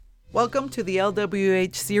Welcome to the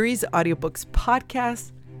LWH Series Audiobooks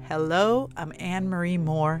podcast. Hello, I'm Anne-Marie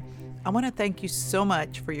Moore. I want to thank you so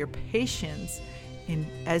much for your patience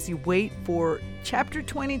as you wait for Chapter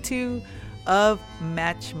 22 of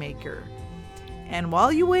Matchmaker. And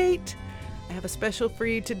while you wait, I have a special for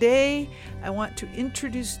you today. I want to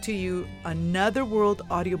introduce to you Another World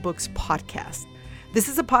Audiobooks podcast. This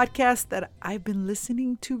is a podcast that I've been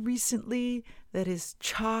listening to recently that is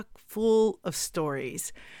chock full of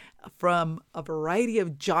stories from a variety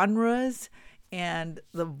of genres, and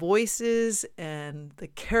the voices and the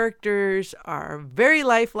characters are very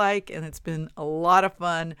lifelike, and it's been a lot of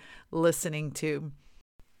fun listening to.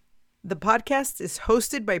 The podcast is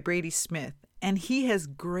hosted by Brady Smith, and he has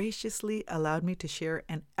graciously allowed me to share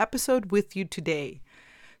an episode with you today.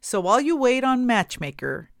 So while you wait on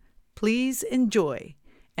Matchmaker, please enjoy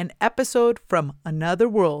an episode from Another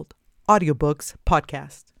World Audiobooks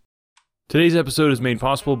podcast. Today's episode is made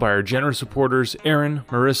possible by our generous supporters Aaron,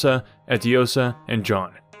 Marissa, Etiosa, and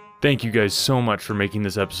John. Thank you guys so much for making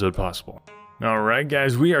this episode possible. Alright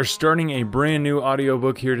guys, we are starting a brand new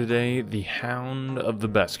audiobook here today, The Hound of the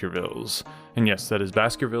Baskervilles. And yes, that is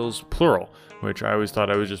Baskervilles plural, which I always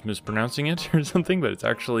thought I was just mispronouncing it or something, but it's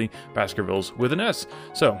actually Baskervilles with an S.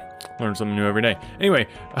 So, learn something new every day. Anyway,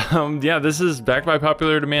 this is back by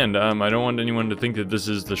popular demand. I don't want anyone to think that this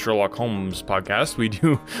is the Sherlock Holmes podcast. We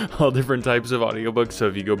do all different types of audiobooks, so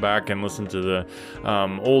if you go back and listen to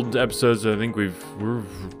the old episodes, I think we're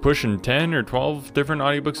pushing 10 or 12 different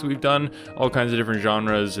audiobooks that we've done, all kinds of different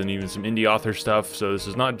genres, and even some indie author stuff. So this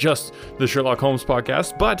is not just the Sherlock Holmes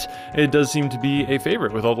podcast, but it does seem to be a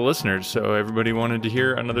favorite with all the listeners. So everybody wanted to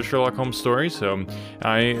hear another Sherlock Holmes story, so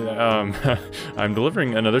I'm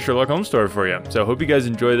delivering another Sherlock Holmes story for you. So I hope you guys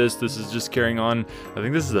enjoy this. This is just carrying on. I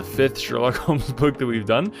think this is the 5th Sherlock Holmes book that we've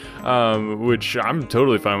done, which I'm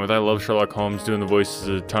totally fine with. I love Sherlock Holmes. Doing the voice is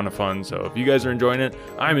a ton of fun. So if you guys are enjoying it,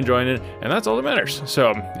 I'm enjoying it, and that's all that matters.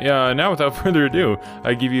 So yeah, now without further ado,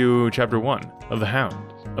 I give you Chapter 1 of The Hound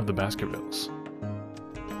of the Baskervilles.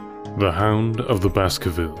 The Hound of the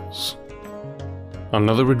Baskervilles.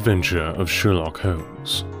 Another adventure of Sherlock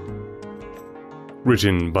Holmes.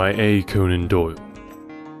 Written by A. Conan Doyle.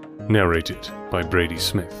 Narrated by Brady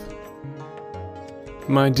Smith.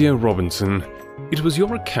 My dear Robinson, it was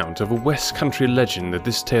your account of a West Country legend that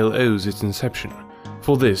this tale owes its inception.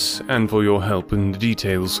 For this, and for your help in the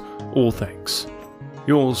details, all thanks.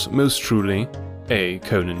 Yours most truly, A.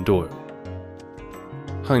 Conan Doyle.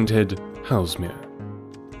 Hindhead, Halsmere.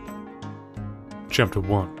 Chapter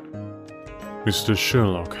 1. Mr.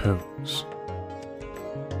 Sherlock Holmes.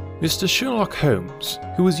 Mr. Sherlock Holmes,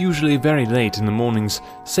 who was usually very late in the mornings,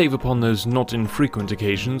 save upon those not infrequent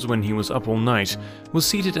occasions when he was up all night, was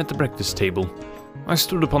seated at the breakfast table. I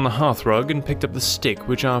stood upon the hearthrug and picked up the stick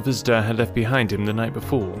which our visitor had left behind him the night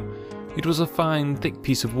before. It was a fine, thick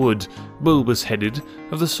piece of wood, bulbous-headed,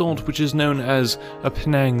 of the sort which is known as a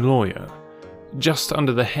Penang lawyer. Just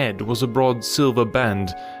under the head was a broad silver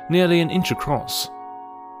band, nearly an inch across.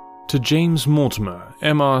 To James Mortimer,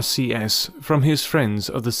 MRCS, from his friends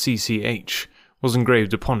of the CCH, was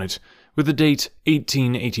engraved upon it, with the date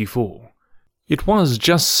 1884. It was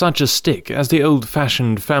just such a stick as the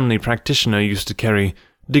old-fashioned family practitioner used to carry,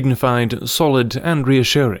 dignified, solid, and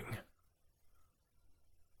reassuring.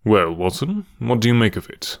 Well, Watson, what do you make of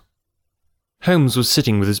it? Holmes was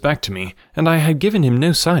sitting with his back to me, and I had given him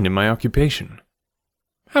no sign of my occupation.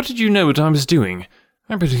 How did you know what I was doing?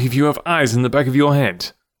 I believe you have eyes in the back of your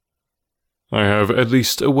head. I have at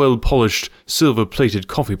least a well-polished, silver-plated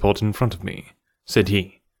coffee-pot in front of me, said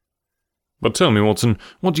he. But tell me, Watson,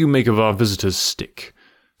 what do you make of our visitor's stick?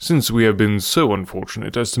 Since we have been so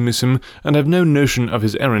unfortunate as to miss him and have no notion of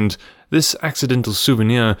his errand, this accidental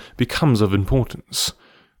souvenir becomes of importance.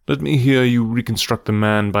 Let me hear you reconstruct the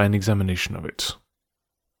man by an examination of it.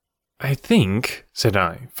 I think, said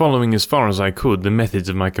I, following as far as I could the methods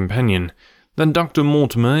of my companion, that Dr.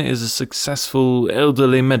 Mortimer is a successful,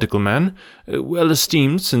 elderly medical man, well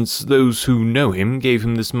esteemed since those who know him gave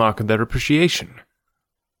him this mark of their appreciation.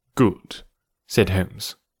 Good, said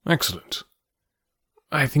Holmes. Excellent.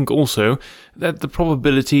 I think also that the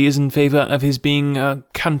probability is in favour of his being a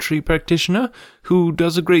country practitioner who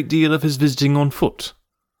does a great deal of his visiting on foot.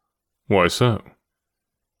 Why so?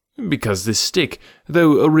 Because this stick,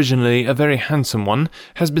 though originally a very handsome one,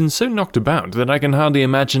 has been so knocked about that I can hardly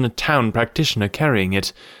imagine a town practitioner carrying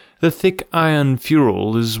it. The thick iron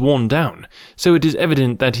ferrule is worn down, so it is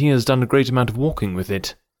evident that he has done a great amount of walking with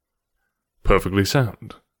it. Perfectly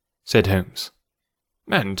sound, said Holmes.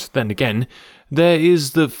 And then again, there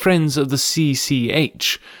is the Friends of the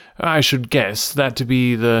CCH. I should guess that to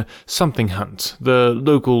be the something hunt, the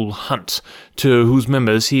local hunt, to whose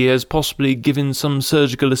members he has possibly given some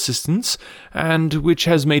surgical assistance, and which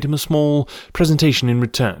has made him a small presentation in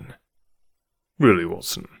return. Really,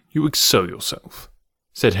 Watson, you excel yourself,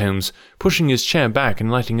 said Holmes, pushing his chair back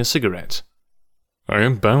and lighting a cigarette. I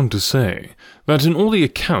am bound to say that in all the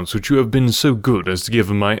accounts which you have been so good as to give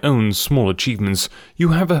of my own small achievements, you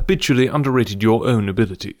have habitually underrated your own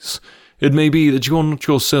abilities. It may be that you are not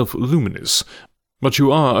yourself luminous, but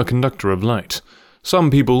you are a conductor of light.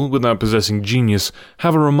 Some people, without possessing genius,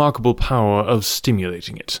 have a remarkable power of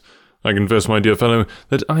stimulating it. I confess, my dear fellow,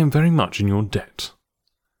 that I am very much in your debt.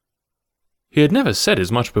 He had never said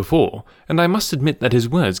as much before, and I must admit that his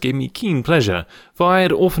words gave me keen pleasure, for I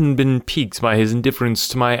had often been piqued by his indifference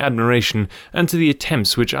to my admiration and to the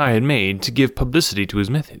attempts which I had made to give publicity to his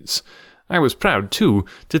methods. I was proud, too,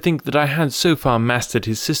 to think that I had so far mastered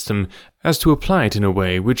his system as to apply it in a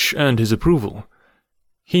way which earned his approval.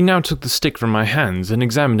 He now took the stick from my hands and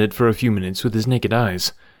examined it for a few minutes with his naked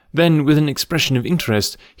eyes. Then, with an expression of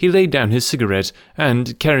interest, he laid down his cigarette,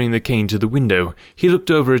 and, carrying the cane to the window, he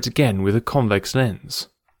looked over it again with a convex lens.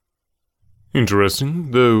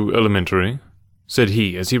 Interesting, though elementary, said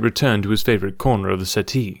he as he returned to his favourite corner of the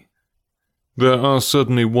settee. There are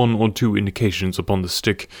certainly one or two indications upon the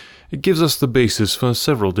stick. It gives us the basis for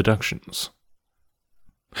several deductions.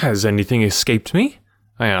 Has anything escaped me?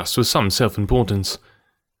 I asked with some self-importance.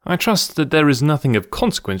 I trust that there is nothing of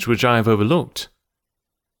consequence which I have overlooked.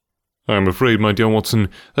 I am afraid, my dear Watson,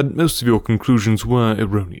 that most of your conclusions were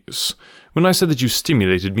erroneous. When I said that you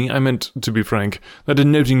stimulated me, I meant, to be frank, that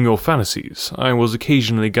in noting your fallacies, I was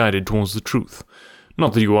occasionally guided towards the truth.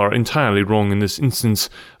 Not that you are entirely wrong in this instance.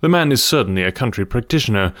 The man is certainly a country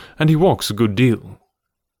practitioner, and he walks a good deal.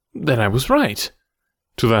 Then I was right.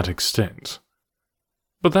 To that extent.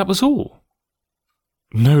 But that was all.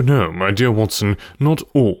 No, my dear Watson, not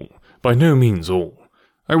all. By no means all.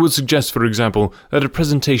 I would suggest, for example, that a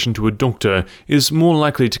presentation to a doctor is more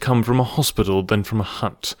likely to come from a hospital than from a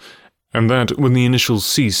hunt, and that when the initials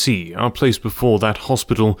CC are placed before that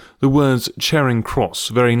hospital, the words Charing Cross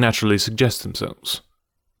very naturally suggest themselves.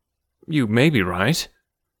 You may be right.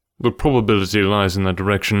 The probability lies in that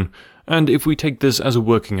direction, and if we take this as a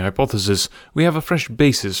working hypothesis, we have a fresh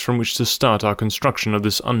basis from which to start our construction of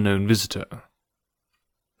this unknown visitor.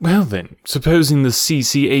 Well then, supposing the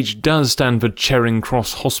CCH does stand for Charing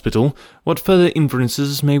Cross Hospital, what further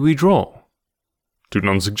inferences may we draw? Do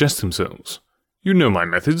none suggest themselves? You know my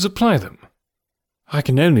methods, apply them. I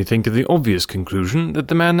can only think of the obvious conclusion that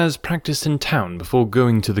the man has practiced in town before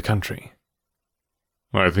going to the country.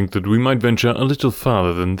 I think that we might venture a little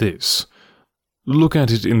farther than this. Look at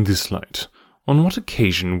it in this light. On what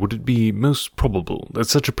occasion would it be most probable that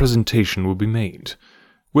such a presentation would be made?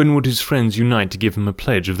 When would his friends unite to give him a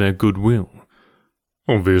pledge of their goodwill?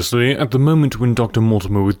 Obviously, at the moment when Dr.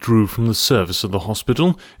 Mortimer withdrew from the service of the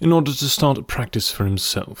hospital in order to start a practice for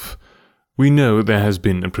himself. We know there has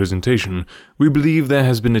been a presentation. We believe there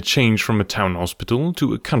has been a change from a town hospital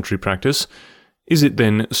to a country practice. Is it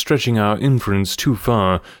then stretching our inference too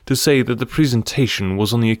far to say that the presentation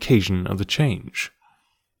was on the occasion of the change?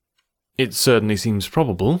 It certainly seems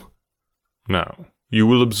probable. Now, you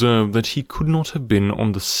will observe that he could not have been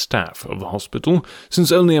on the staff of the hospital, since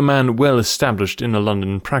only a man well established in a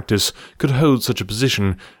London practice could hold such a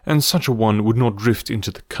position, and such a one would not drift into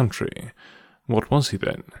the country. What was he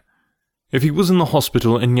then? If he was in the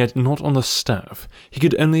hospital and yet not on the staff, he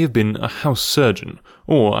could only have been a house surgeon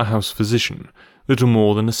or a house physician, little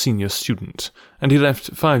more than a senior student, and he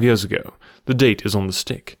left 5 years ago. The date is on the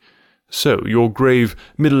stick. So your grave,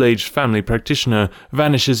 middle-aged family practitioner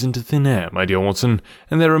vanishes into thin air, my dear Watson,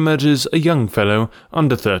 and there emerges a young fellow,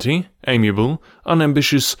 under 30, amiable,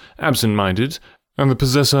 unambitious, absent-minded, and the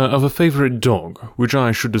possessor of a favourite dog, which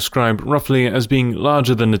I should describe roughly as being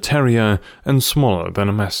larger than a terrier and smaller than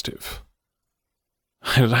a mastiff.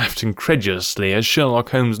 I laughed incredulously as Sherlock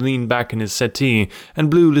Holmes leaned back in his settee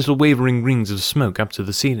and blew little wavering rings of smoke up to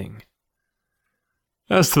the ceiling.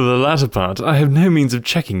 As to the latter part, I have no means of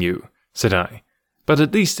checking you, said I, but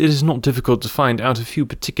at least it is not difficult to find out a few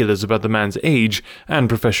particulars about the man's age and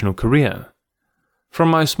professional career. From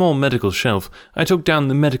my small medical shelf, I took down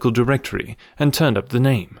the medical directory and turned up the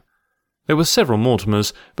name. There were several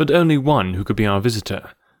Mortimers, but only one who could be our visitor.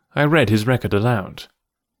 I read his record aloud.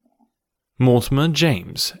 Mortimer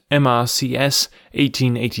James, MRCS,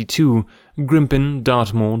 1882, Grimpen,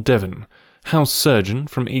 Dartmoor, Devon, house surgeon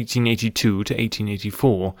from 1882 to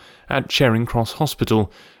 1884, at Charing Cross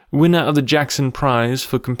Hospital, winner of the Jackson Prize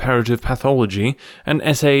for Comparative Pathology, an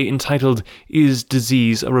essay entitled Is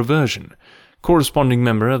Disease a Reversion?, corresponding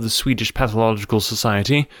member of the Swedish Pathological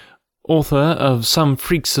Society, author of Some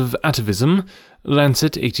Freaks of Atavism,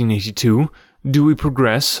 Lancet 1882, Do We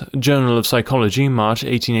Progress, Journal of Psychology, March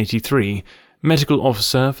 1883, medical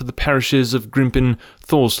officer for the parishes of Grimpen,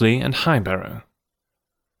 Thorsley, and Highbarrow.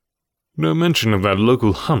 No mention of that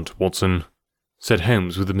local hunt, Watson, said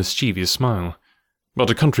Holmes with a mischievous smile. But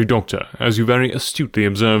a country doctor, as you very astutely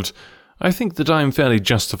observed. I think that I am fairly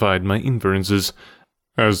justified in my inferences.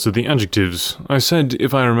 As to the adjectives, I said,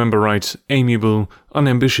 if I remember right, amiable,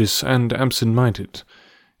 unambitious, and absent-minded.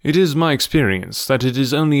 It is my experience that it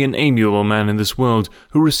is only an amiable man in this world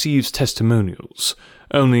who receives testimonials,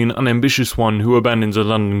 only an unambitious one who abandons a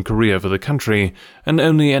London career for the country, and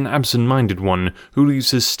only an absent-minded one who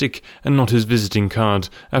leaves his stick and not his visiting card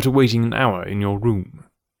after waiting an hour in your room.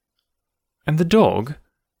 And the dog?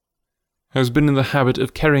 Has been in the habit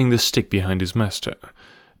of carrying the stick behind his master.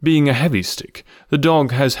 Being a heavy stick, the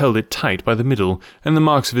dog has held it tight by the middle, and the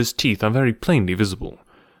marks of his teeth are very plainly visible.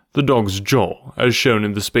 The dog's jaw, as shown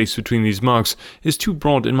in the space between these marks, is too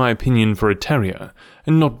broad in my opinion for a terrier,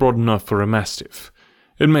 and not broad enough for a mastiff.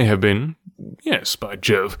 It may have been, yes, by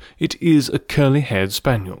Jove, it is a curly-haired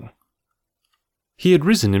spaniel. He had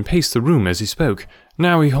risen and paced the room as he spoke.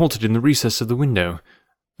 Now he halted in the recess of the window.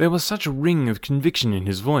 There was such a ring of conviction in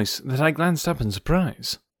his voice that I glanced up in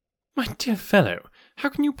surprise. My dear fellow, how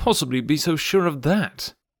can you possibly be so sure of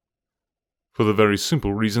that? For the very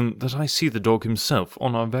simple reason that I see the dog himself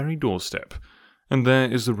on our very doorstep, and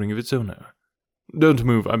there is the ring of its owner. Don't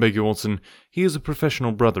move, I beg you, Watson. He is a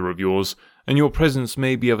professional brother of yours, and your presence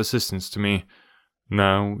may be of assistance to me.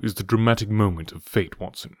 Now is the dramatic moment of fate,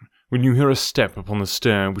 Watson, when you hear a step upon the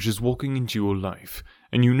stair which is walking into your life,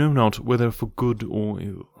 and you know not whether for good or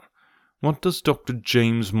ill. What does Dr.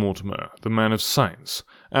 James Mortimer, the man of science,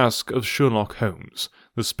 ask of Sherlock Holmes,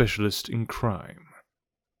 the specialist in crime?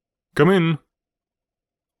 Come in.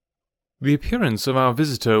 The appearance of our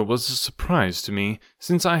visitor was a surprise to me,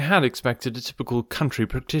 since I had expected a typical country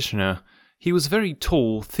practitioner. He was a very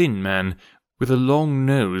tall, thin man, with a long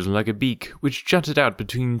nose like a beak, which jutted out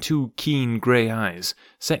between two keen grey eyes,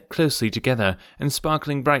 set closely together and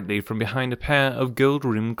sparkling brightly from behind a pair of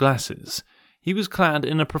gold-rimmed glasses. He was clad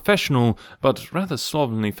in a professional but rather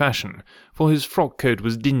slovenly fashion, for his frock-coat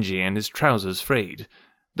was dingy and his trousers frayed.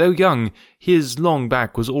 Though young, his long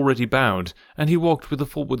back was already bowed, and he walked with a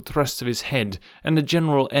forward thrust of his head and a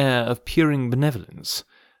general air of peering benevolence.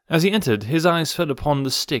 As he entered, his eyes fell upon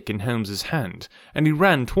the stick in Holmes's hand, and he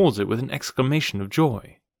ran towards it with an exclamation of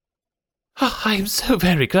joy. "Ah, I am so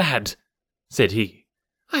very glad," said he.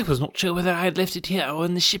 "I was not sure whether I had left it here or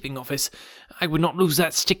in the shipping office. I would not lose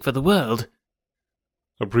that stick for the world."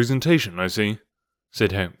 A presentation, I see,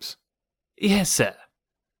 said Holmes. "Yes, sir."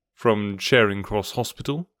 From Charing Cross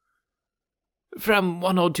Hospital? "From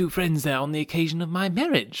one or two friends there on the occasion of my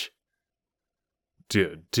marriage."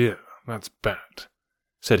 Dear, dear, that's bad,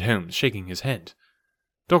 said Holmes, shaking his head.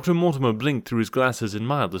 Dr. Mortimer blinked through his glasses in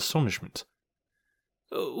mild astonishment.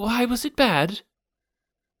 "Why was it bad?"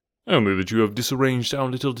 "Only that you have disarranged our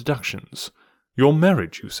little deductions. Your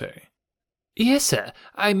marriage, you say?" "Yes, sir.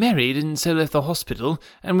 I married and so left the hospital,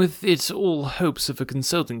 and with it all hopes of a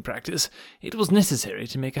consulting practice, it was necessary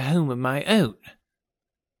to make a home of my own."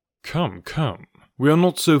 Come, we are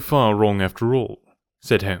not so far wrong after all,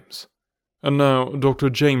 said Holmes. And now, Dr.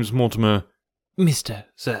 James Mortimer... Mr.,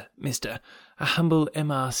 sir, Mr. A humble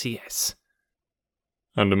MRCS.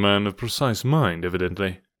 And a man of precise mind,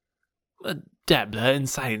 evidently. A dabbler in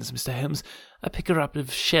science, Mr. Holmes. A picker-up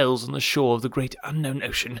of shells on the shore of the great unknown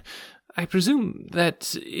ocean. I presume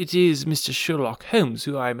that it is Mr. Sherlock Holmes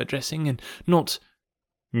who I am addressing, and not...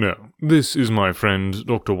 No, this is my friend,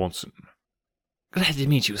 Dr. Watson. Glad to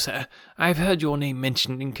meet you, sir. I have heard your name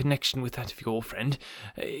mentioned in connection with that of your friend.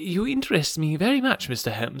 You interest me very much,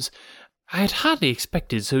 Mr. Holmes. I had hardly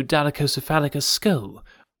expected so dolichocephalic a skull,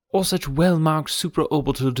 or such well-marked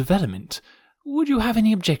supraorbital development. Would you have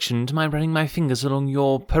any objection to my running my fingers along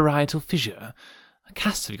your parietal fissure? A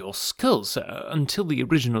cast of your skull, sir, until the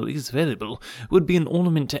original is available, would be an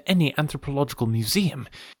ornament to any anthropological museum.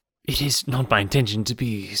 It is not my intention to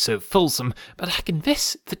be so fulsome, but I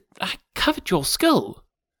confess that I covet your skull.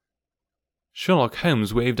 Sherlock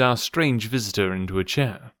Holmes waved our strange visitor into a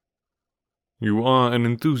chair. You are an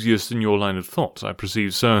enthusiast in your line of thought, I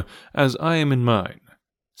perceive, sir, as I am in mine,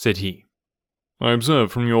 said he. I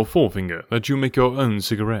observe from your forefinger that you make your own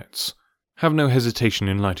cigarettes. Have no hesitation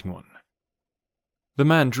in lighting one. The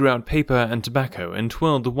man drew out paper and tobacco and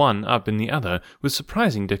twirled the one up in the other with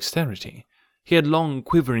surprising dexterity. He had long,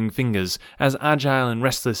 quivering fingers, as agile and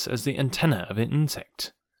restless as the antennae of an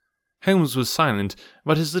insect. Holmes was silent,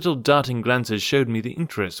 but his little darting glances showed me the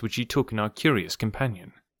interest which he took in our curious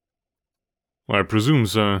companion. "I presume,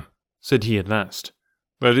 sir," said he at last,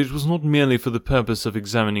 "that it was not merely for the purpose of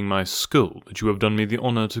examining my skull that you have done me the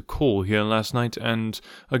honour to call here last night and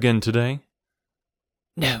again today?"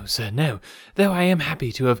 "No, sir, no, though I am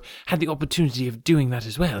happy to have had the opportunity of doing that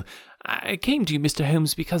as well. I came to you, Mr.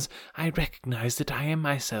 Holmes, because I recognise that I am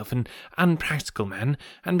myself an unpractical man,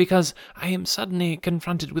 and because I am suddenly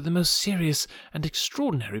confronted with the most serious and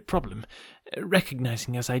extraordinary problem,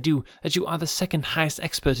 recognising as I do that you are the second highest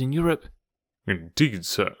expert in Europe." "Indeed,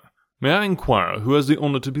 sir. May I inquire who has the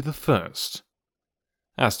honour to be the first?"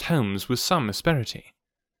 asked Holmes with some asperity.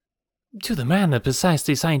 "To the man of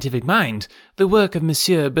precisely scientific mind, the work of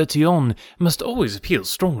Monsieur Bertillon must always appeal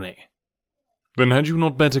strongly." "Then had you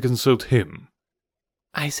not better consult him?"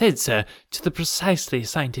 "I said, sir, to the precisely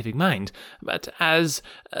scientific mind, but as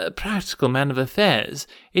a practical man of affairs,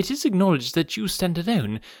 it is acknowledged that you stand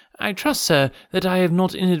alone. I trust, sir, that I have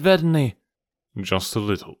not inadvertently—" "Just a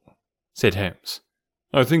little," said Holmes.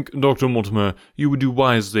 "I think, Dr. Mortimer, you would do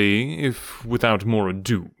wisely, if, without more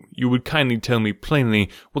ado, you would kindly tell me plainly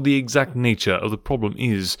what the exact nature of the problem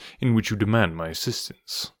is in which you demand my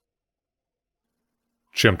assistance."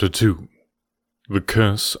 Chapter 2. The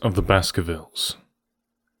Curse of the Baskervilles.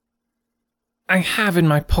 "I have in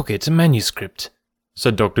my pocket a manuscript,"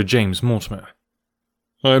 said Dr. James Mortimer.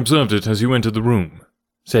 "I observed it as you entered the room,"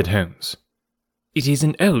 said Holmes. "It is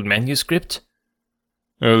an old manuscript?"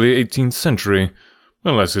 "Early 18th century,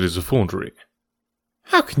 unless it is a forgery."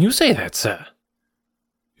 "How can you say that, sir?"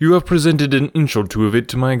 "You have presented an inch or two of it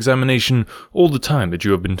to my examination all the time that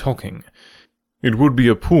you have been talking. It would be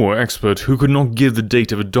a poor expert who could not give the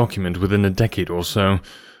date of a document within a decade or so.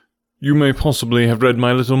 You may possibly have read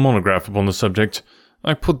my little monograph upon the subject.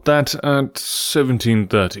 I put that at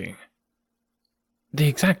 1730. "The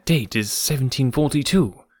exact date is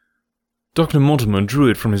 1742. Dr. Mortimer drew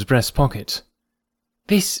it from his breast pocket.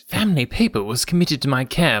 "This family paper was committed to my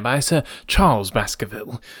care by Sir Charles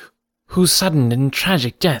Baskerville, whose sudden and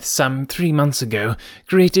tragic death some 3 months ago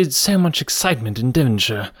created so much excitement in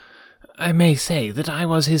Devonshire. I may say that I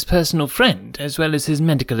was his personal friend as well as his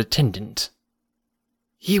medical attendant.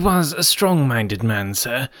 He was a strong-minded man,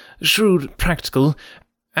 sir, shrewd, practical,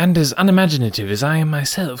 and as unimaginative as I am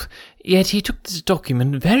myself, yet he took this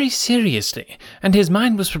document very seriously, and his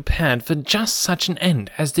mind was prepared for just such an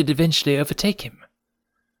end as did eventually overtake him."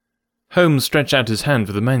 Holmes stretched out his hand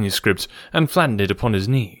for the manuscript and flattened it upon his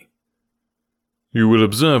knee. "You will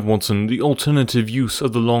observe, Watson, the alternative use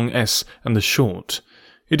of the long S and the short.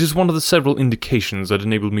 It is one of the several indications that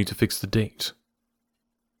enabled me to fix the date."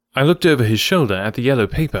 I looked over his shoulder at the yellow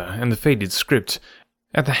paper and the faded script.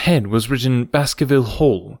 At the head was written Baskerville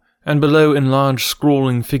Hall, and below in large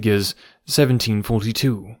scrawling figures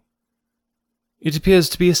 1742. "It appears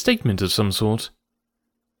to be a statement of some sort."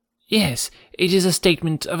 "Yes, it is a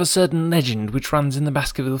statement of a certain legend which runs in the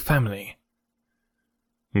Baskerville family."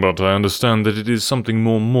 "But I understand that it is something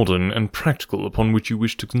more modern and practical upon which you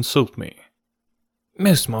wish to consult me."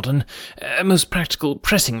 "Most modern, most practical,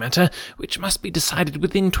 pressing matter, which must be decided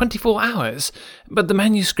within 24 hours. But the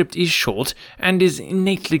manuscript is short, and is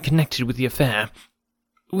innately connected with the affair.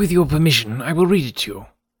 With your permission, I will read it to you."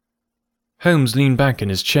 Holmes leaned back in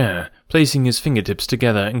his chair, placing his fingertips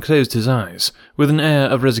together, and closed his eyes, with an air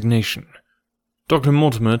of resignation. Dr.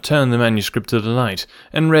 Mortimer turned the manuscript to the light,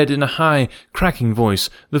 and read in a high, cracking voice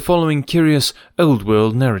the following curious,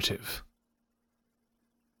 old-world narrative.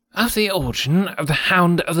 "Of the origin of the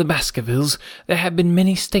Hound of the Baskervilles there have been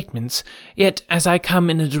many statements, yet as I come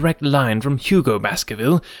in a direct line from Hugo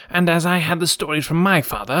Baskerville, and as I had the story from my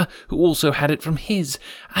father, who also had it from his,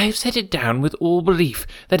 I have set it down with all belief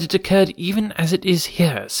that it occurred even as it is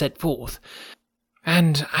here set forth.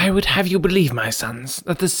 And I would have you believe, my sons,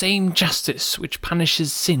 that the same justice which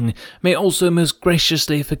punishes sin may also most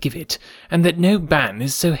graciously forgive it, and that no ban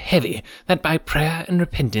is so heavy that by prayer and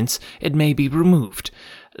repentance it may be removed.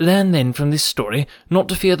 Learn then from this story not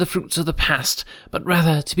to fear the fruits of the past, but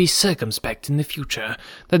rather to be circumspect in the future,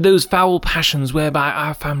 that those foul passions whereby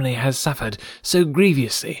our family has suffered so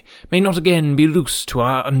grievously may not again be loosed to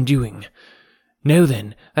our undoing. Know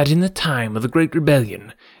then that in the time of the Great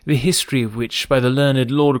Rebellion, the history of which by the learned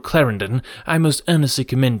Lord Clarendon I most earnestly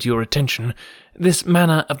commend to your attention, this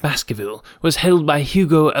manor of Baskerville was held by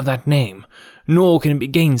Hugo of that name, nor can it be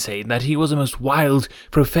gainsaid that he was a most wild,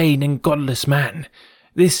 profane, and godless man.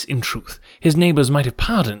 This, in truth, his neighbours might have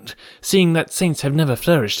pardoned, seeing that saints have never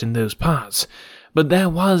flourished in those parts. but there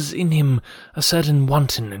was in him a certain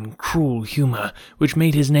wanton and cruel humour which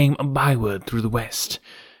made his name a byword through the West.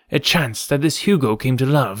 It chanced that this Hugo came to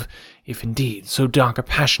love, if indeed so dark a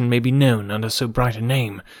passion may be known under so bright a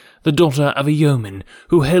name, the daughter of a yeoman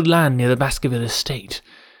who held land near the Baskerville estate.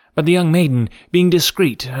 But the young maiden, being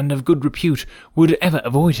discreet and of good repute, would ever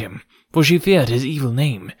avoid him, for she feared his evil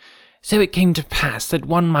name. So it came to pass that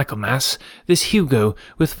one Michaelmas, this Hugo,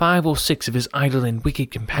 with 5 or 6 of his idle and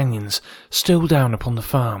wicked companions, stole down upon the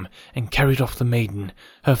farm, and carried off the maiden,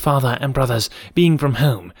 her father and brothers being from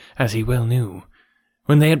home, as he well knew.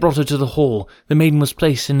 When they had brought her to the hall, the maiden was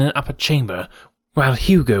placed in an upper chamber, while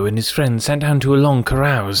Hugo and his friends sat down to a long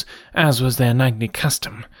carouse, as was their nightly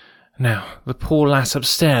custom. Now, the poor lass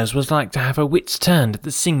upstairs was like to have her wits turned at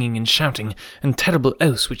the singing and shouting and terrible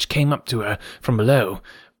oaths which came up to her from below.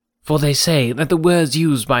 For they say that the words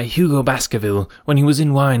used by Hugo Baskerville when he was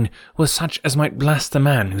in wine were such as might blast the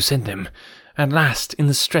man who said them. At last, in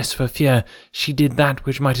the stress of her fear, she did that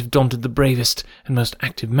which might have daunted the bravest and most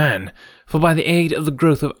active man, for by the aid of the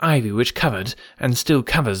growth of ivy which covered, and still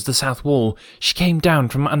covers, the south wall, she came down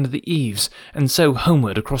from under the eaves, and so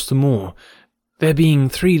homeward across the moor, there being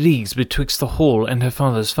 3 leagues betwixt the hall and her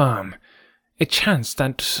father's farm. It chanced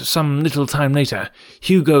that some little time later,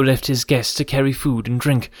 Hugo left his guest to carry food and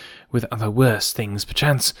drink, with other worse things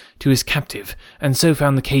perchance, to his captive, and so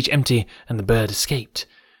found the cage empty, and the bird escaped.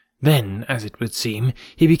 Then, as it would seem,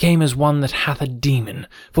 he became as one that hath a demon,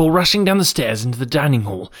 for rushing down the stairs into the dining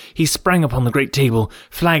hall, he sprang upon the great table,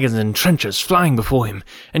 flagons and trenchers flying before him,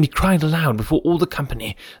 and he cried aloud before all the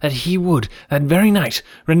company that he would that very night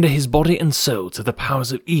render his body and soul to the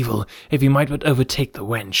powers of evil, if he might but overtake the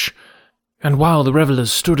wench. And while the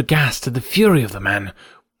revellers stood aghast at the fury of the man,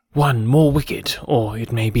 one more wicked, or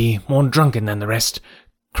it may be more drunken than the rest,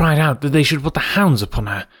 cried out that they should put the hounds upon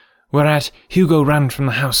her. Whereat Hugo ran from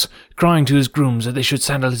the house, crying to his grooms that they should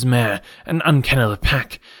saddle his mare and unkennel the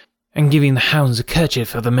pack, and giving the hounds a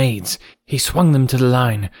kerchief of the maid's, he swung them to the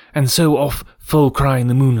line, and so off full cry in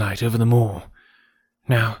the moonlight over the moor.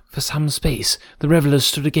 Now, for some space, the revellers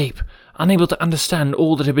stood agape, unable to understand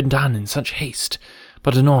all that had been done in such haste.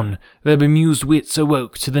 But anon their bemused wits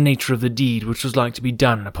awoke to the nature of the deed which was like to be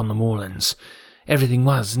done upon the moorlands. Everything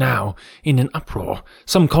was now in an uproar,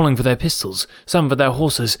 some calling for their pistols, some for their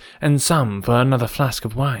horses, and some for another flask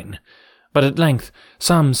of wine. But at length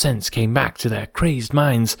some sense came back to their crazed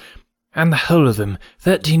minds, and the whole of them,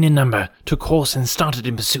 13 in number, took horse and started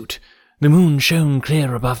in pursuit. The moon shone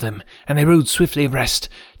clear above them, and they rode swiftly abreast,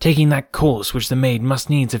 taking that course which the maid must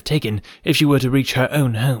needs have taken if she were to reach her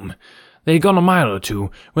own home. They had gone a mile or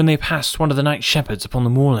 2 when they passed one of the night shepherds upon the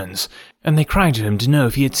moorlands, and they cried to him to know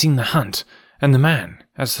if he had seen the hunt. And the man,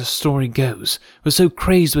 as the story goes, was so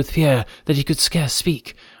crazed with fear that he could scarce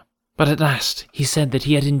speak. But at last he said that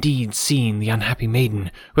he had indeed seen the unhappy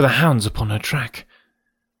maiden with the hounds upon her track.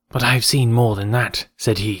 "But I have seen more than that,"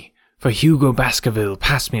 said he, "for Hugo Baskerville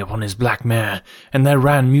passed me upon his black mare, and there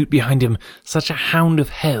ran mute behind him such a hound of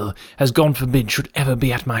hell as God forbid should ever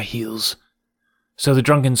be at my heels." So the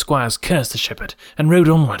drunken squires cursed the shepherd, and rode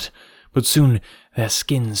onward, but soon their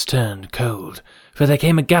skins turned cold, for there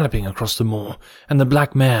came a galloping across the moor, and the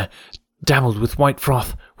black mare, dabbled with white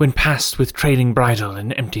froth, went past with trailing bridle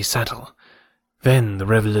and empty saddle. Then the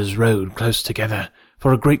revellers rode close together,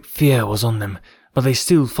 for a great fear was on them, but they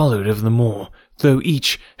still followed over the moor, though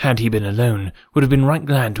each, had he been alone, would have been right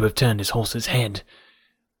glad to have turned his horse's head.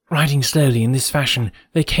 Riding slowly in this fashion,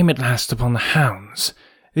 they came at last upon the hounds.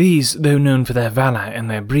 These, though known for their valour and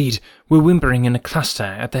their breed, were whimpering in a cluster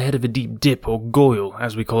at the head of a deep dip, or goyle,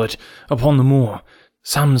 as we call it, upon the moor,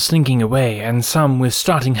 some slinking away, and some with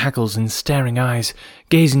starting hackles and staring eyes,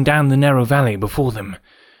 gazing down the narrow valley before them.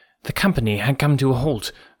 The company had come to a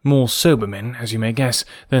halt, more sober men, as you may guess,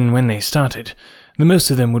 than when they started. The most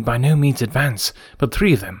of them would by no means advance, but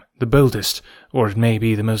 3 of them, the boldest, or it may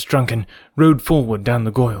be the most drunken, rode forward down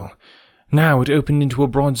the goyle. Now it opened into a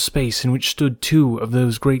broad space in which stood 2 of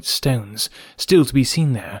those great stones, still to be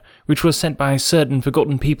seen there, which were set by certain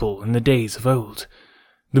forgotten people in the days of old.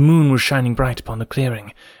 The moon was shining bright upon the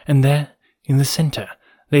clearing, and there, in the centre,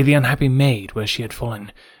 lay the unhappy maid where she had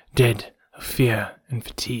fallen, dead of fear and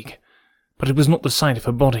fatigue. But it was not the sight of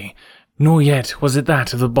her body, nor yet was it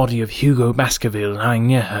that of the body of Hugo Baskerville lying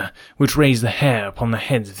near her, which raised the hair upon the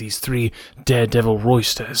heads of these 3 daredevil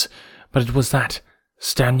roysters, but it was that,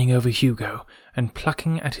 standing over Hugo, and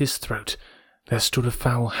plucking at his throat, there stood a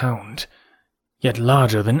foul hound, yet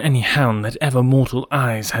larger than any hound that ever mortal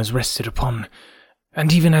eyes has rested upon,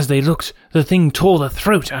 And even as they looked, the thing tore the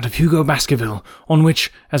throat out of Hugo Baskerville, on which,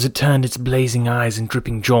 as it turned its blazing eyes and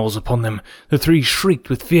dripping jaws upon them, the three shrieked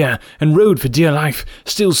with fear and rode for dear life,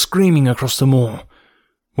 still screaming across the moor.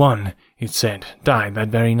 One, it said, died that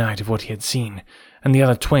very night of what he had seen, and the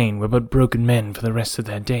other twain were but broken men for the rest of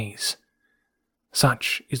their days.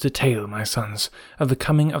 Such is the tale, my sons, of the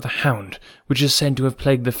coming of the hound, which is said to have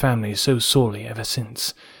plagued the family so sorely ever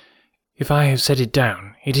since. If I have set it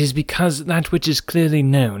down, it is because that which is clearly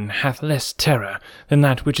known hath less terror than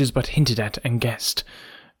that which is but hinted at and guessed.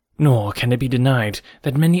 Nor can it be denied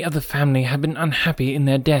that many of the family have been unhappy in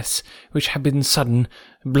their deaths, which have been sudden,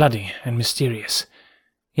 bloody, and mysterious.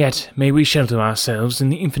 Yet may we shelter ourselves in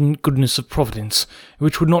the infinite goodness of Providence,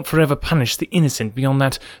 which would not forever punish the innocent beyond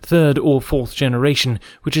that third or fourth generation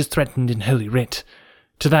which is threatened in Holy Writ.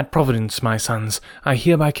 To that Providence, my sons, I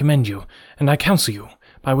hereby commend you, and I counsel you,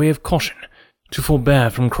 by way of caution, to forbear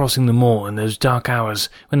from crossing the moor in those dark hours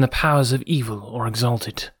when the powers of evil are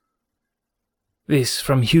exalted. This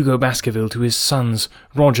from Hugo Baskerville to his sons,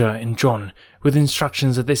 Roger and John, with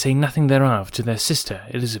instructions that they say nothing thereof to their sister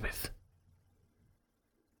Elizabeth.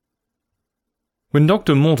 When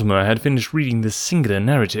Dr. Mortimer had finished reading this singular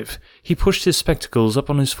narrative, he pushed his spectacles up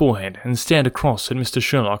on his forehead and stared across at Mr.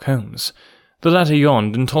 Sherlock Holmes. The latter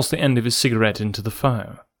yawned and tossed the end of his cigarette into the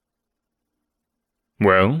fire.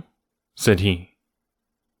 "Well?" said he.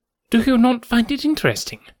 "Do you not find it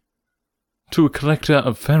interesting?" "To a collector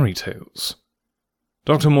of fairy tales."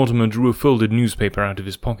 Dr. Mortimer drew a folded newspaper out of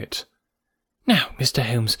his pocket. "Now, Mr.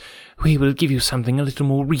 Holmes, we will give you something a little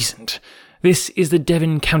more recent. This is the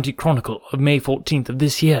Devon County Chronicle of May 14th of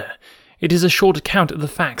this year. It is a short account of the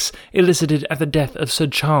facts elicited at the death of Sir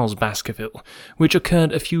Charles Baskerville, which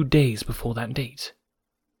occurred a few days before that date."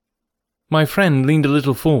 My friend leaned a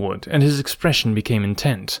little forward, and his expression became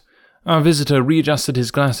intent. Our visitor readjusted his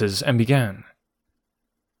glasses and began.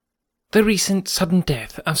 "The recent sudden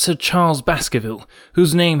death of Sir Charles Baskerville,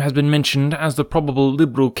 whose name has been mentioned as the probable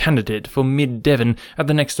Liberal candidate for Mid-Devon at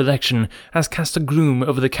the next election, has cast a gloom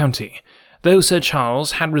over the county. Though Sir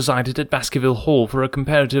Charles had resided at Baskerville Hall for a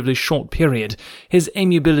comparatively short period, his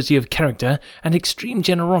amiability of character and extreme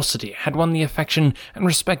generosity had won the affection and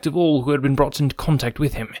respect of all who had been brought into contact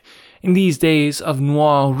with him. In these days of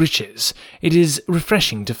noir riches, it is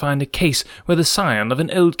refreshing to find a case where the scion of an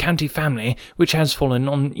old county family, which has fallen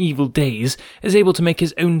on evil days, is able to make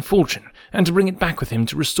his own fortune, and to bring it back with him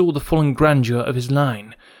to restore the fallen grandeur of his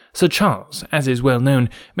line. Sir Charles, as is well known,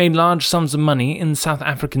 made large sums of money in South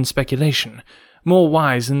African speculation. More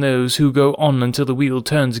wise than those who go on until the wheel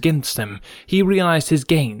turns against them, he realized his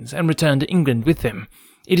gains and returned to England with them.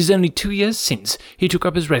 It is only 2 years since he took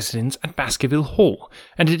up his residence at Baskerville Hall,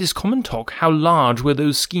 and it is common talk how large were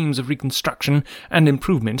those schemes of reconstruction and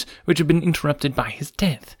improvement which had been interrupted by his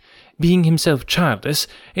death. Being himself childless,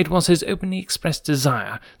 it was his openly expressed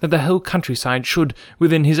desire that the whole countryside should,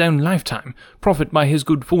 within his own lifetime, profit by his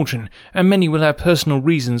good fortune, and many will have personal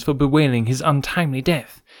reasons for bewailing his untimely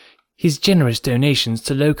death. His generous donations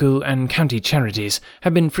to local and county charities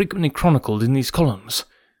have been frequently chronicled in these columns.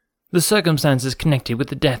 The circumstances connected with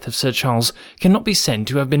the death of Sir Charles cannot be said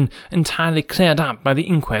to have been entirely cleared up by the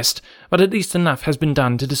inquest, but at least enough has been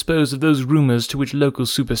done to dispose of those rumours to which local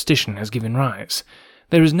superstition has given rise.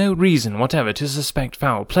 There is no reason whatever to suspect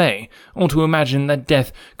foul play, or to imagine that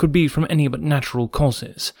death could be from any but natural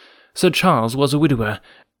causes. Sir Charles was a widower,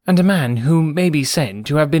 and a man who may be said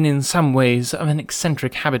to have been in some ways of an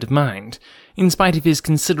eccentric habit of mind. In spite of his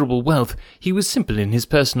considerable wealth, he was simple in his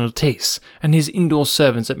personal tastes, and his indoor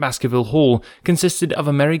servants at Baskerville Hall consisted of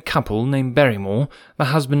a married couple named Barrymore, the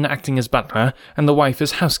husband acting as butler, and the wife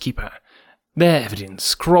as housekeeper. Their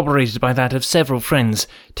evidence, corroborated by that of several friends,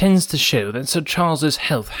 tends to show that Sir Charles's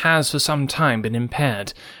health has for some time been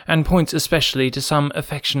impaired, and points especially to some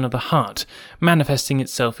affection of the heart, manifesting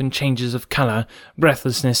itself in changes of colour,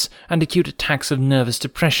 breathlessness, and acute attacks of nervous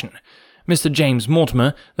depression. Mr. James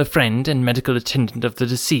Mortimer, the friend and medical attendant of the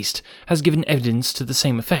deceased, has given evidence to the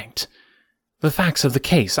same effect. The facts of the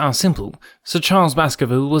case are simple. Sir Charles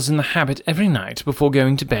Baskerville was in the habit every night before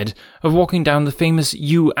going to bed of walking down the famous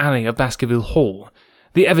yew alley of Baskerville Hall.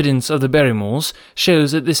 The evidence of the Barrymores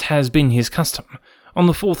shows that this has been his custom. On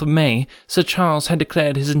the 4th of May, Sir Charles had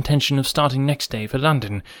declared his intention of starting next day for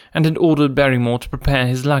London, and had ordered Barrymore to prepare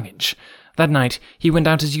his luggage. That night he went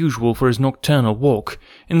out as usual for his nocturnal walk,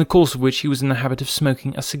 in the course of which he was in the habit of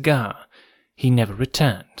smoking a cigar. He never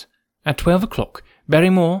returned. At 12 o'clock,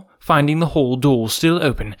 Barrymore, finding the hall door still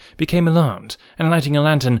open, became alarmed, and lighting a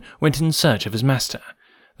lantern, went in search of his master.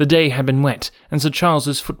 The day had been wet, and Sir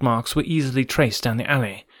Charles's footmarks were easily traced down the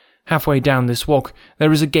alley. Halfway down this walk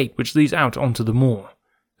there is a gate which leads out onto the moor.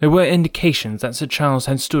 There were indications that Sir Charles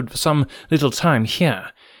had stood for some little time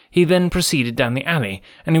here. He then proceeded down the alley,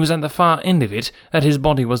 and it was at the far end of it that his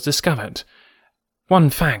body was discovered. One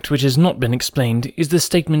fact which has not been explained is the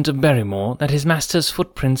statement of Barrymore that his master's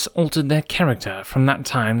footprints altered their character from that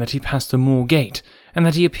time that he passed the moor gate, and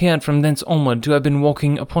that he appeared from thence onward to have been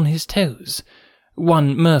walking upon his toes.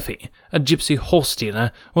 One Murphy, a gipsy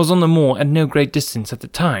horse-stealer, was on the moor at no great distance at the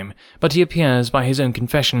time, but he appears by his own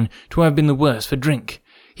confession to have been the worse for drink.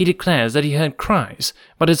 He declares that he heard cries,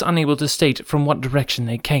 but is unable to state from what direction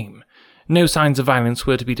they came. No signs of violence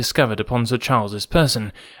were to be discovered upon Sir Charles's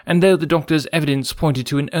person, and though the doctor's evidence pointed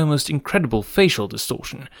to an almost incredible facial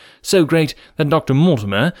distortion, so great that Dr.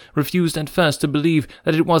 Mortimer refused at first to believe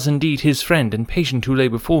that it was indeed his friend and patient who lay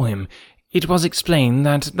before him, it was explained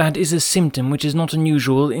that that is a symptom which is not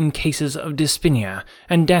unusual in cases of dyspnea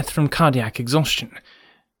and death from cardiac exhaustion.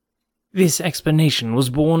 This explanation was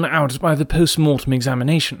borne out by the post-mortem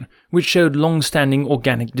examination, which showed long-standing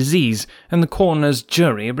organic disease, and the coroner's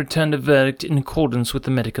jury returned a verdict in accordance with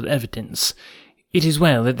the medical evidence. It is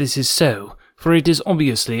well that this is so, for it is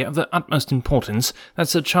obviously of the utmost importance that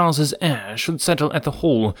Sir Charles's heir should settle at the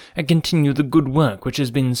Hall and continue the good work which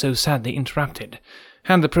has been so sadly interrupted.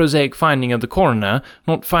 Had the prosaic finding of the coroner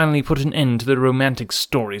not finally put an end to the romantic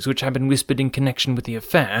stories which had been whispered in connection with the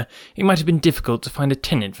affair, it might have been difficult to find a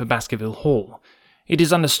tenant for Baskerville Hall. It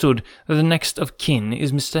is understood that the next of kin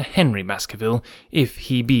is Mr. Henry Baskerville, if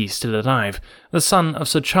he be still alive, the son of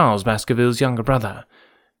Sir Charles Baskerville's younger brother.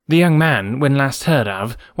 The young man, when last heard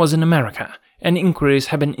of, was in America, and inquiries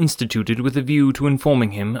had been instituted with a view to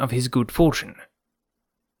informing him of his good fortune.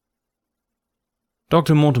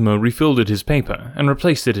 Dr. Mortimer refilled his paper and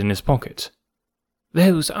replaced it in his pocket.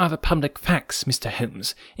 Those are the public facts, Mr.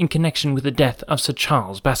 Holmes, in connection with the death of Sir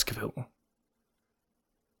Charles Baskerville.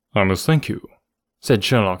 I must thank you, said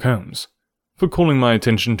Sherlock Holmes, for calling my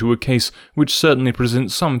attention to a case which certainly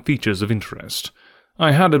presents some features of interest.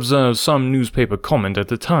 I had observed some newspaper comment at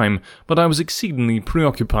the time, but I was exceedingly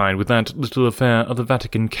preoccupied with that little affair of the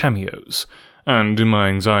Vatican cameos, and in my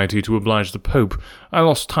anxiety to oblige the Pope, I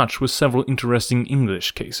lost touch with several interesting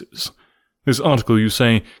English cases. This article, you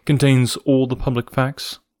say, contains all the public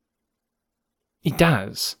facts? It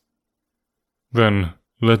does. Then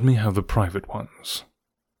let me have the private ones.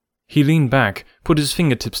 He leaned back, put his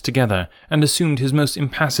fingertips together, and assumed his most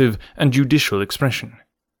impassive and judicial expression.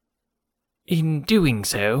 In doing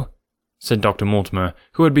so, said Dr. Mortimer,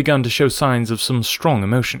 who had begun to show signs of some strong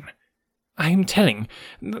emotion, I am telling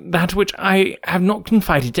that which I have not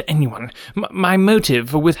confided to anyone. My motive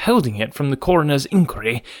for withholding it from the coroner's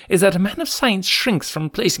inquiry is that a man of science shrinks from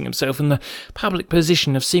placing himself in the public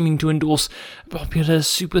position of seeming to endorse popular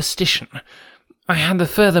superstition. I had the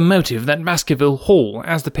further motive that Baskerville Hall,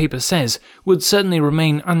 as the paper says, would certainly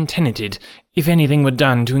remain untenanted if anything were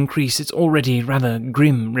done to increase its already rather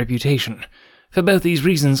grim reputation. For both these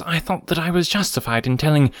reasons, I thought that I was justified in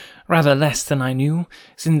telling rather less than I knew,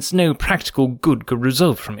 since no practical good could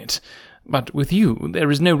result from it. But with you, there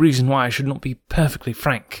is no reason why I should not be perfectly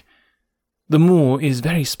frank. The moor is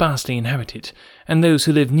very sparsely inhabited, and those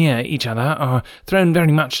who live near each other are thrown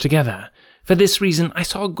very much together. For this reason, I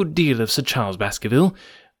saw a good deal of Sir Charles Baskerville.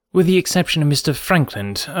 With the exception of Mr.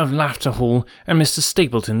 Frankland of Laughter Hall and Mr.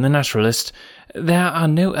 Stapleton, the naturalist, there are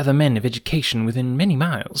no other men of education within many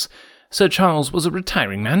miles. Sir Charles was a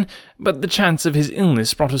retiring man, but the chance of his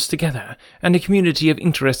illness brought us together, and a community of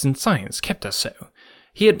interest in science kept us so.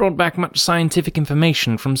 He had brought back much scientific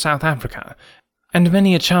information from South Africa, and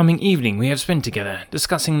many a charming evening we have spent together,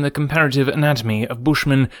 discussing the comparative anatomy of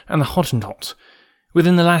Bushmen and the Hottentot.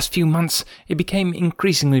 Within the last few months, it became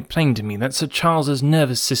increasingly plain to me that Sir Charles's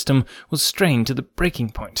nervous system was strained to the breaking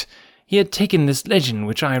point. He had taken this legend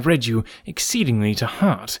which I have read you exceedingly to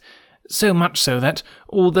heart, so much so that,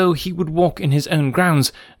 although he would walk in his own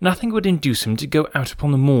grounds, nothing would induce him to go out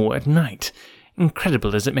upon the moor at night.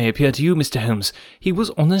 Incredible as it may appear to you, Mr. Holmes, he was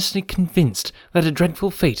honestly convinced that a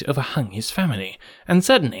dreadful fate overhung his family, and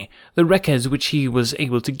certainly the records which he was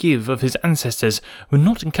able to give of his ancestors were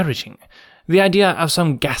not encouraging. The idea of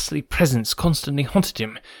some ghastly presence constantly haunted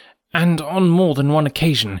him, and on more than one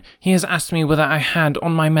occasion he has asked me whether I had,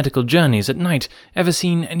 on my medical journeys at night, ever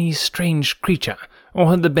seen any strange creature, or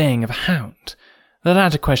heard the baying of a hound. The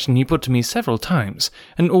latter question he put to me several times,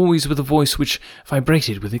 and always with a voice which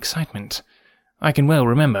vibrated with excitement. I can well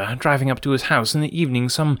remember driving up to his house in the evening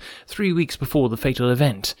some 3 weeks before the fatal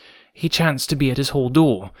event. He chanced to be at his hall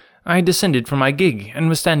door. I had descended from my gig, and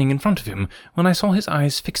was standing in front of him, when I saw his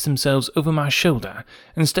eyes fix themselves over my shoulder,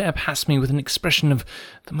 and stare past me with an expression of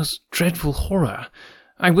the most dreadful horror.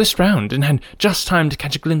 I whisked round and had just time to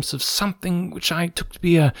catch a glimpse of something which I took to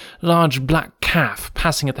be a large black calf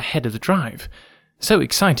passing at the head of the drive. So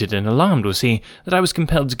excited and alarmed was he that I was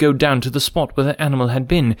compelled to go down to the spot where the animal had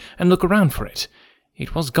been and look around for it.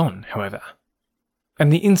 It was gone, however,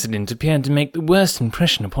 and the incident appeared to make the worst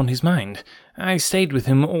impression upon his mind. I stayed with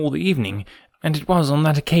him all the evening, and it was on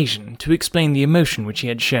that occasion, to explain the emotion which he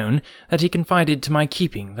had shown, that he confided to my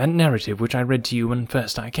keeping that narrative which I read to you when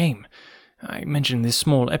first I came. I mention this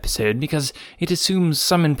small episode because it assumes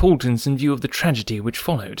some importance in view of the tragedy which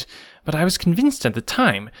followed, but I was convinced at the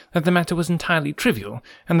time that the matter was entirely trivial,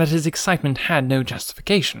 and that his excitement had no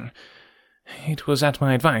justification. It was at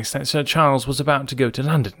my advice that Sir Charles was about to go to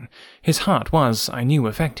London. His heart was, I knew,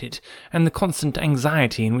 affected, and the constant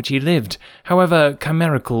anxiety in which he lived, however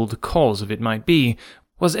chimerical the cause of it might be,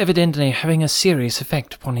 was evidently having a serious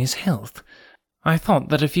effect upon his health. I thought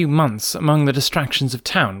that a few months among the distractions of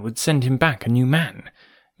town would send him back a new man.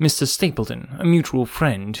 Mr. Stapleton, a mutual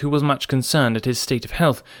friend who was much concerned at his state of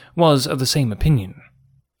health, was of the same opinion.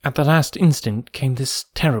 At the last instant came this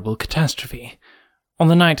terrible catastrophe. On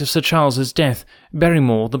the night of Sir Charles's death,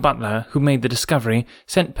 Barrymore, the butler, who made the discovery,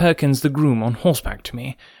 sent Perkins the groom on horseback to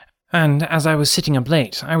me, and as I was sitting up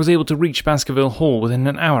late, I was able to reach Baskerville Hall within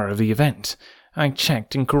an hour of the event. I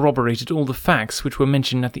checked and corroborated all the facts which were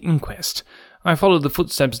mentioned at the inquest. I followed the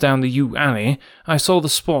footsteps down the yew alley. I saw the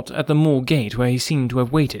spot at the moor gate where he seemed to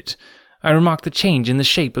have waited. I remarked the change in the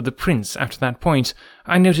shape of the prints after that point.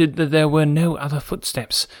 I noted that there were no other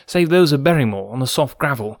footsteps, save those of Barrymore on the soft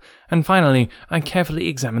gravel, and finally I carefully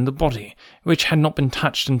examined the body, which had not been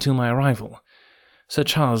touched until my arrival. Sir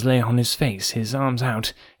Charles lay on his face, his arms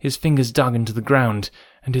out, his fingers dug into the ground,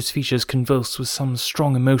 and his features convulsed with some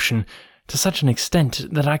strong emotion, to such an extent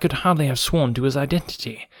that I could hardly have sworn to his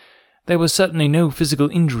identity. There was certainly no physical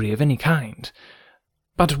injury of any kind.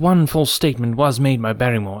 But one false statement was made by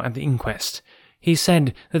Barrymore at the inquest. He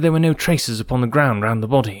said that there were no traces upon the ground round the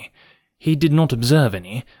body. He did not observe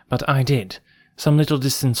any, but I did, some little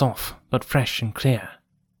distance off, but fresh and clear.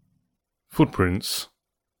 Footprints?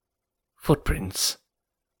 Footprints.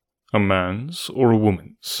 A man's or a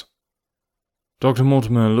woman's? Dr.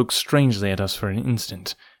 Mortimer looked strangely at us for an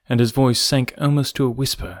instant, and his voice sank almost to a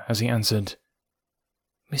whisper as he answered,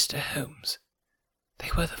 "Mr. Holmes, they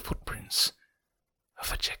were the footprints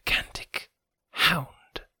of a gigantic hound."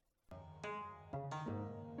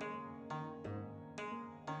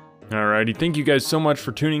 Alrighty, thank you guys so much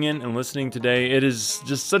for tuning in and listening today. It is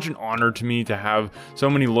just such an honor to me to have so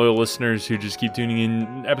many loyal listeners who just keep tuning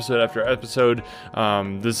in episode after episode.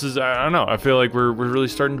 This is, I don't know, I feel like we're really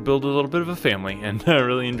starting to build a little bit of a family, and I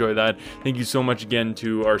really enjoy that. Thank you so much again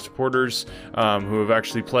to our supporters who have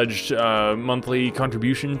actually pledged monthly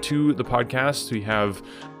contribution to the podcast. We have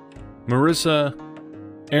Marissa,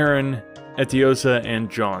 Aaron, Etiosa, and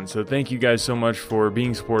John. So thank you guys so much for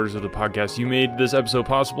being supporters of the podcast. You made this episode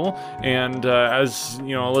possible, and as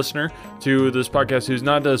you know, a listener to this podcast who's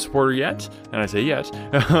not a supporter yet, and I say yet,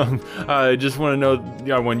 I just want to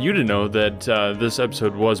know, I want you to know that this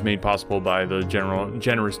episode was made possible by the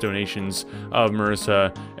generous donations of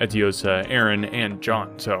Marissa, Etiosa, Aaron, and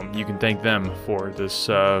John. So you can thank them for this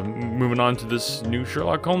moving on to this new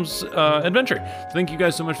Sherlock Holmes adventure. So thank you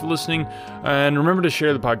guys so much for listening, and remember to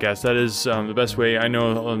share the podcast. That is the best way. I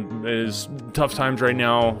know it is tough times right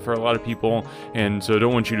now for a lot of people, and so I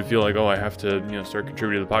don't want you to feel like, oh, I have to start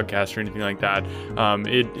contributing to the podcast or anything like that.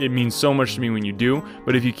 It means so much to me when you do,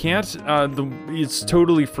 but if you can't, it's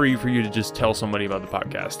totally free for you to just tell somebody about the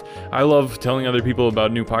podcast. I love telling other people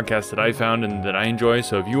about new podcasts that I found and that I enjoy,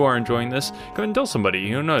 so if you are enjoying this, go ahead and tell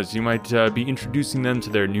somebody. Who knows, you might be introducing them to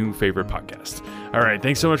their new favorite podcast. Alright,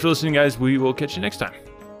 thanks so much for listening, guys. We will catch you next time.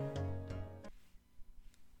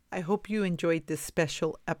 I hope you enjoyed this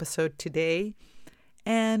special episode today.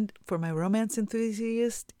 And for my romance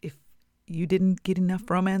enthusiast, if you didn't get enough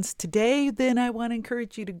romance today, then I want to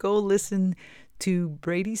encourage you to go listen to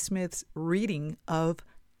Brady Smith's reading of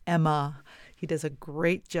Emma. He does a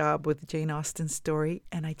great job with Jane Austen's story,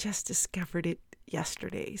 and I just discovered it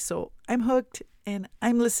yesterday. So I'm hooked, and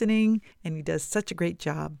I'm listening, and he does such a great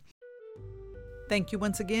job. Thank you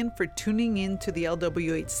once again for tuning in to the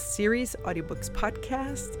LWH Series Audiobooks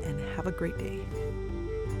podcast, and have a great day.